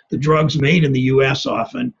goes, the drugs made in the U.S.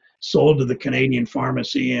 often sold to the Canadian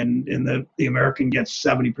pharmacy, and the American gets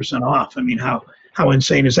 70% off. I mean, how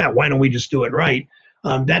insane is that? Why don't we just do it right?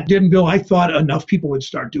 That didn't build. I thought enough people would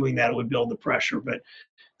start doing that, it would build the pressure. But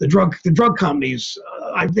the drug companies,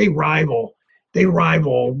 they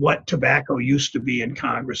rival what tobacco used to be in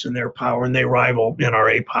Congress in their power, and they rival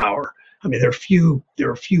NRA power. I mean, there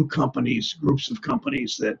are few companies, groups of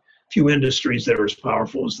companies, few industries that are as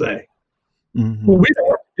powerful as they. Mm-hmm. Well, we don't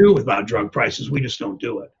have to do about drug prices. We just don't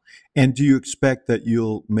do it. And do you expect that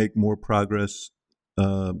you'll make more progress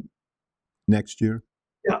next year?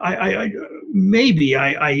 Yeah, I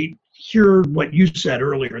hear what you said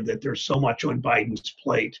earlier, that there's so much on Biden's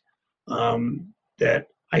plate that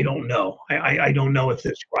I don't know. I don't know if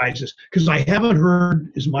this rises, because I haven't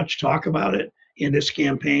heard as much talk about it in this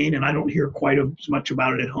campaign, and I don't hear quite as much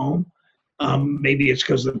about it at home. Maybe it's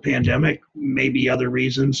because of the pandemic, maybe other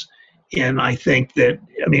reasons. And I think that,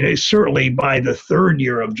 I mean, certainly by the third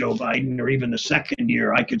year of Joe Biden, or even the second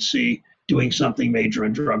year, I could see doing something major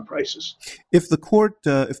on drug prices. If the court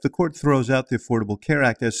throws out the Affordable Care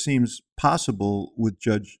Act, as seems possible with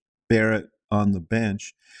Judge Barrett on the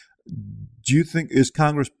bench, do you think, is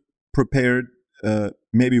Congress prepared,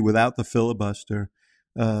 maybe without the filibuster,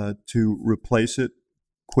 to replace it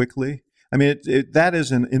quickly? I mean, that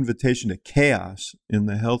is an invitation to chaos in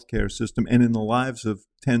the healthcare system and in the lives of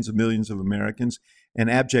tens of millions of Americans, and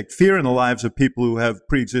abject fear in the lives of people who have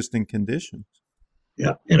pre-existing conditions.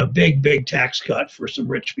 Yeah, and a big tax cut for some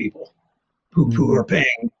rich people who are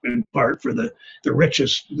paying in part for the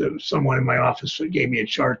richest. Someone in my office gave me a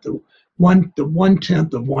chart. The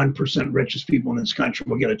 1/10 of 1% richest people in this country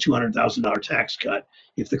will get a $200,000 tax cut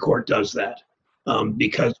if the court does that,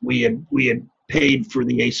 because we had paid for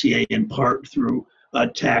the ACA in part through a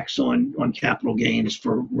tax on capital gains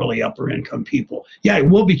for really upper income people. Yeah, it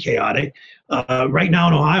will be chaotic. Right now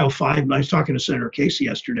in Ohio, I was talking to Senator Casey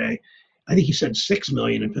yesterday. I think he said 6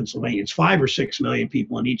 million in Pennsylvania. It's 5 or 6 million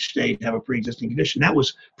people in each state have a pre-existing condition. That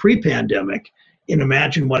was pre-pandemic. And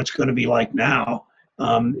imagine what it's going to be like now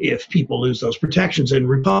if people lose those protections. And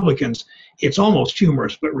Republicans, it's almost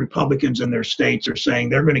humorous, but Republicans in their states are saying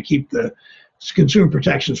they're going to keep the consumer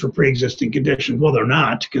protections for pre-existing conditions. Well, they're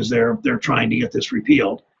not, because they're trying to get this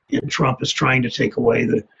repealed. And Trump is trying to take away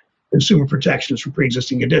the consumer protections for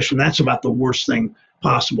pre-existing condition. That's about the worst thing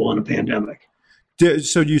possible in a pandemic.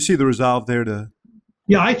 So do you see the resolve there to?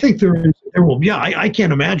 Yeah, I think there will. Yeah, I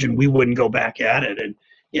can't imagine we wouldn't go back at it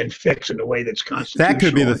and fix it in a way that's constitutional. That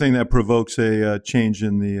could be the thing that provokes a change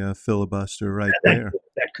in the filibuster right there.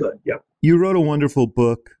 That could, yep. You wrote a wonderful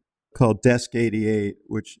book called Desk 88,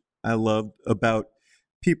 which I loved, about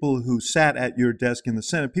people who sat at your desk in the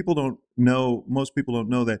Senate. Most people don't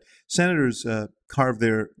know that senators carve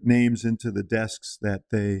their names into the desks that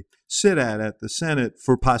they sit at the Senate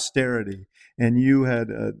for posterity. And you had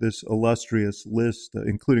this illustrious list,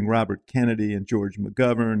 including Robert Kennedy and George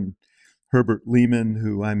McGovern, Herbert Lehman,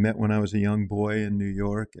 who I met when I was a young boy in New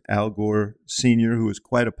York, Al Gore Sr., who was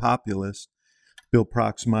quite a populist, Bill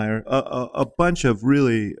Proxmire, a bunch of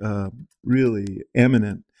really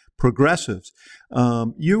eminent progressives.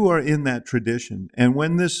 You are in that tradition. And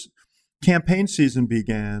when this campaign season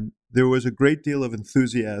began, there was a great deal of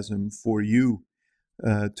enthusiasm for you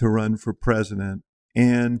to run for president,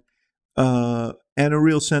 and a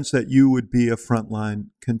real sense that you would be a frontline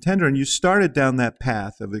contender. And you started down that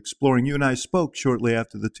path of exploring. You and I spoke shortly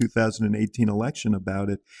after the 2018 election about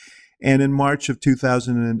it. And in March of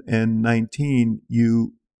 2019,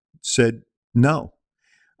 you said no.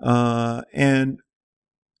 And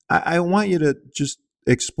I want you to just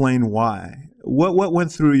explain why. What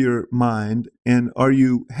went through your mind, and are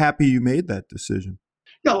you happy you made that decision?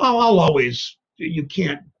 No, I'll always, you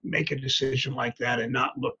can't make a decision like that and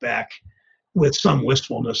not look back with some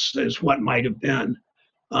wistfulness as what might have been.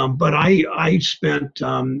 But I spent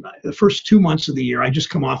the first 2 months of the year, I just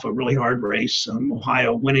come off a really hard race.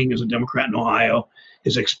 Ohio, winning as a Democrat in Ohio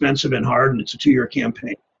is expensive and hard, and it's a 2-year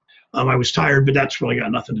campaign. I was tired, but that's really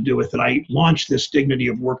got nothing to do with it. I launched this Dignity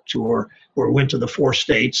of Work tour where I went to the 4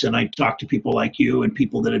 states, and I talked to people like you and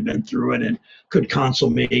people that had been through it and could counsel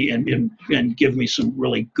me and give me some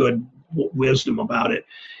really good wisdom about it.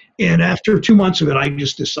 And after 2 months of it, I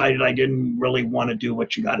just decided I didn't really want to do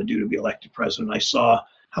what you got to do to be elected president. I saw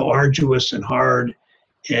how arduous and hard,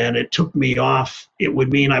 and it took me off. It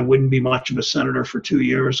would mean I wouldn't be much of a senator for 2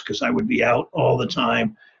 years because I would be out all the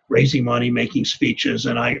time raising money, making speeches.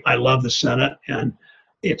 And I love the Senate, and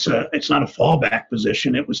it's not a fallback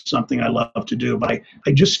position. It was something I love to do, but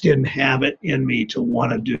I just didn't have it in me to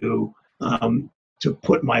want to do, to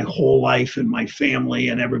put my whole life and my family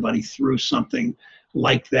and everybody through something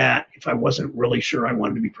like that if I wasn't really sure I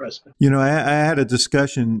wanted to be president. You know, I had a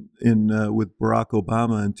discussion with Barack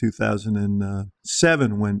Obama in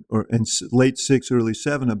 2007 in late 6, early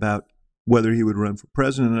 7 about whether he would run for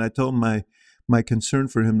president. And I told him my concern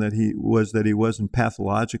for him that he wasn't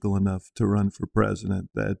pathological enough to run for president,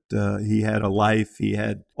 that he had a life, he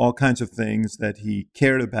had all kinds of things that he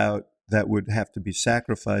cared about that would have to be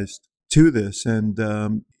sacrificed to this. And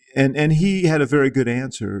he had a very good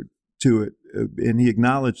answer to it, and he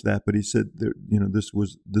acknowledged that, but he said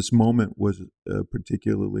this moment was a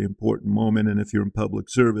particularly important moment, and if you're in public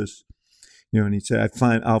service, and he said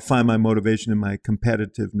I'll find my motivation in my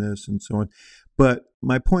competitiveness and so on. But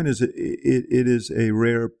my point is, it is a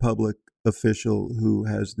rare public official who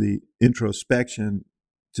has the introspection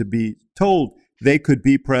to be told they could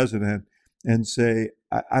be president and say,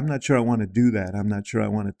 I'm not sure I want to do that. I'm not sure I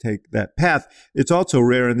want to take that path. It's also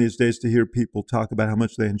rare in these days to hear people talk about how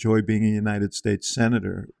much they enjoy being a United States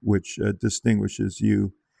senator, which distinguishes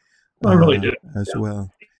you I really do. As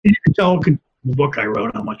well. You can tell in the book I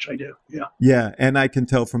wrote how much I do. Yeah. Yeah, and I can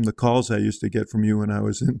tell from the calls I used to get from you when I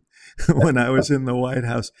was in the White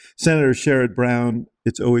House. Senator Sherrod Brown,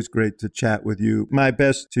 it's always great to chat with you. My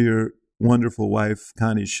best to your wonderful wife,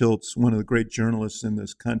 Connie Schultz, one of the great journalists in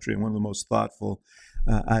this country and one of the most thoughtful.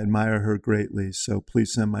 I admire her greatly, so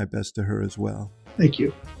please send my best to her as well. Thank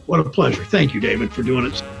you. What a pleasure. Thank you, David, for doing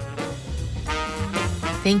it.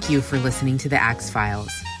 Thank you for listening to the Axe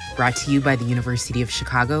Files, brought to you by the University of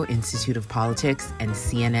Chicago Institute of Politics and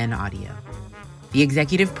CNN Audio. The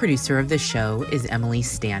executive producer of the show is Emily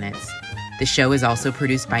Stanitz. The show is also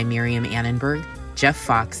produced by Miriam Annenberg, Jeff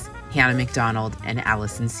Fox, Hannah McDonald, and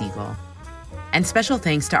Allison Siegel. And special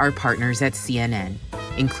thanks to our partners at CNN,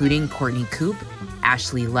 including Courtney Koop,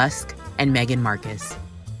 Ashley Lusk, and Megan Marcus.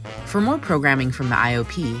 For more programming from the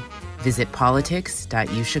IOP, visit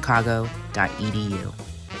politics.uchicago.edu.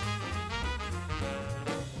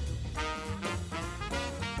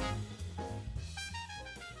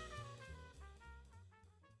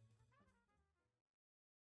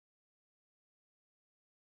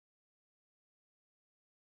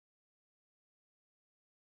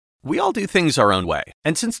 We all do things our own way.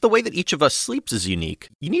 And since the way that each of us sleeps is unique,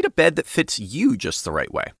 you need a bed that fits you just the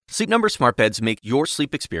right way. Sleep Number smart beds make your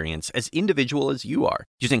sleep experience as individual as you are,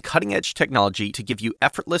 using cutting-edge technology to give you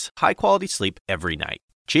effortless, high-quality sleep every night.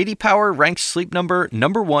 J.D. Power ranks Sleep Number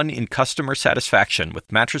number 1 in customer satisfaction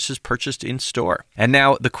with mattresses purchased in-store. And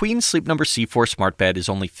now, the Queen Sleep Number C4 smart bed is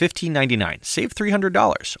only $1,599. Save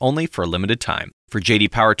 $300, only for a limited time. For J.D.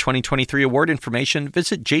 Power 2023 award information,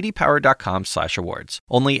 visit jdpower.com/awards.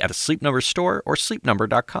 Only at a Sleep Number store or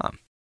sleepnumber.com.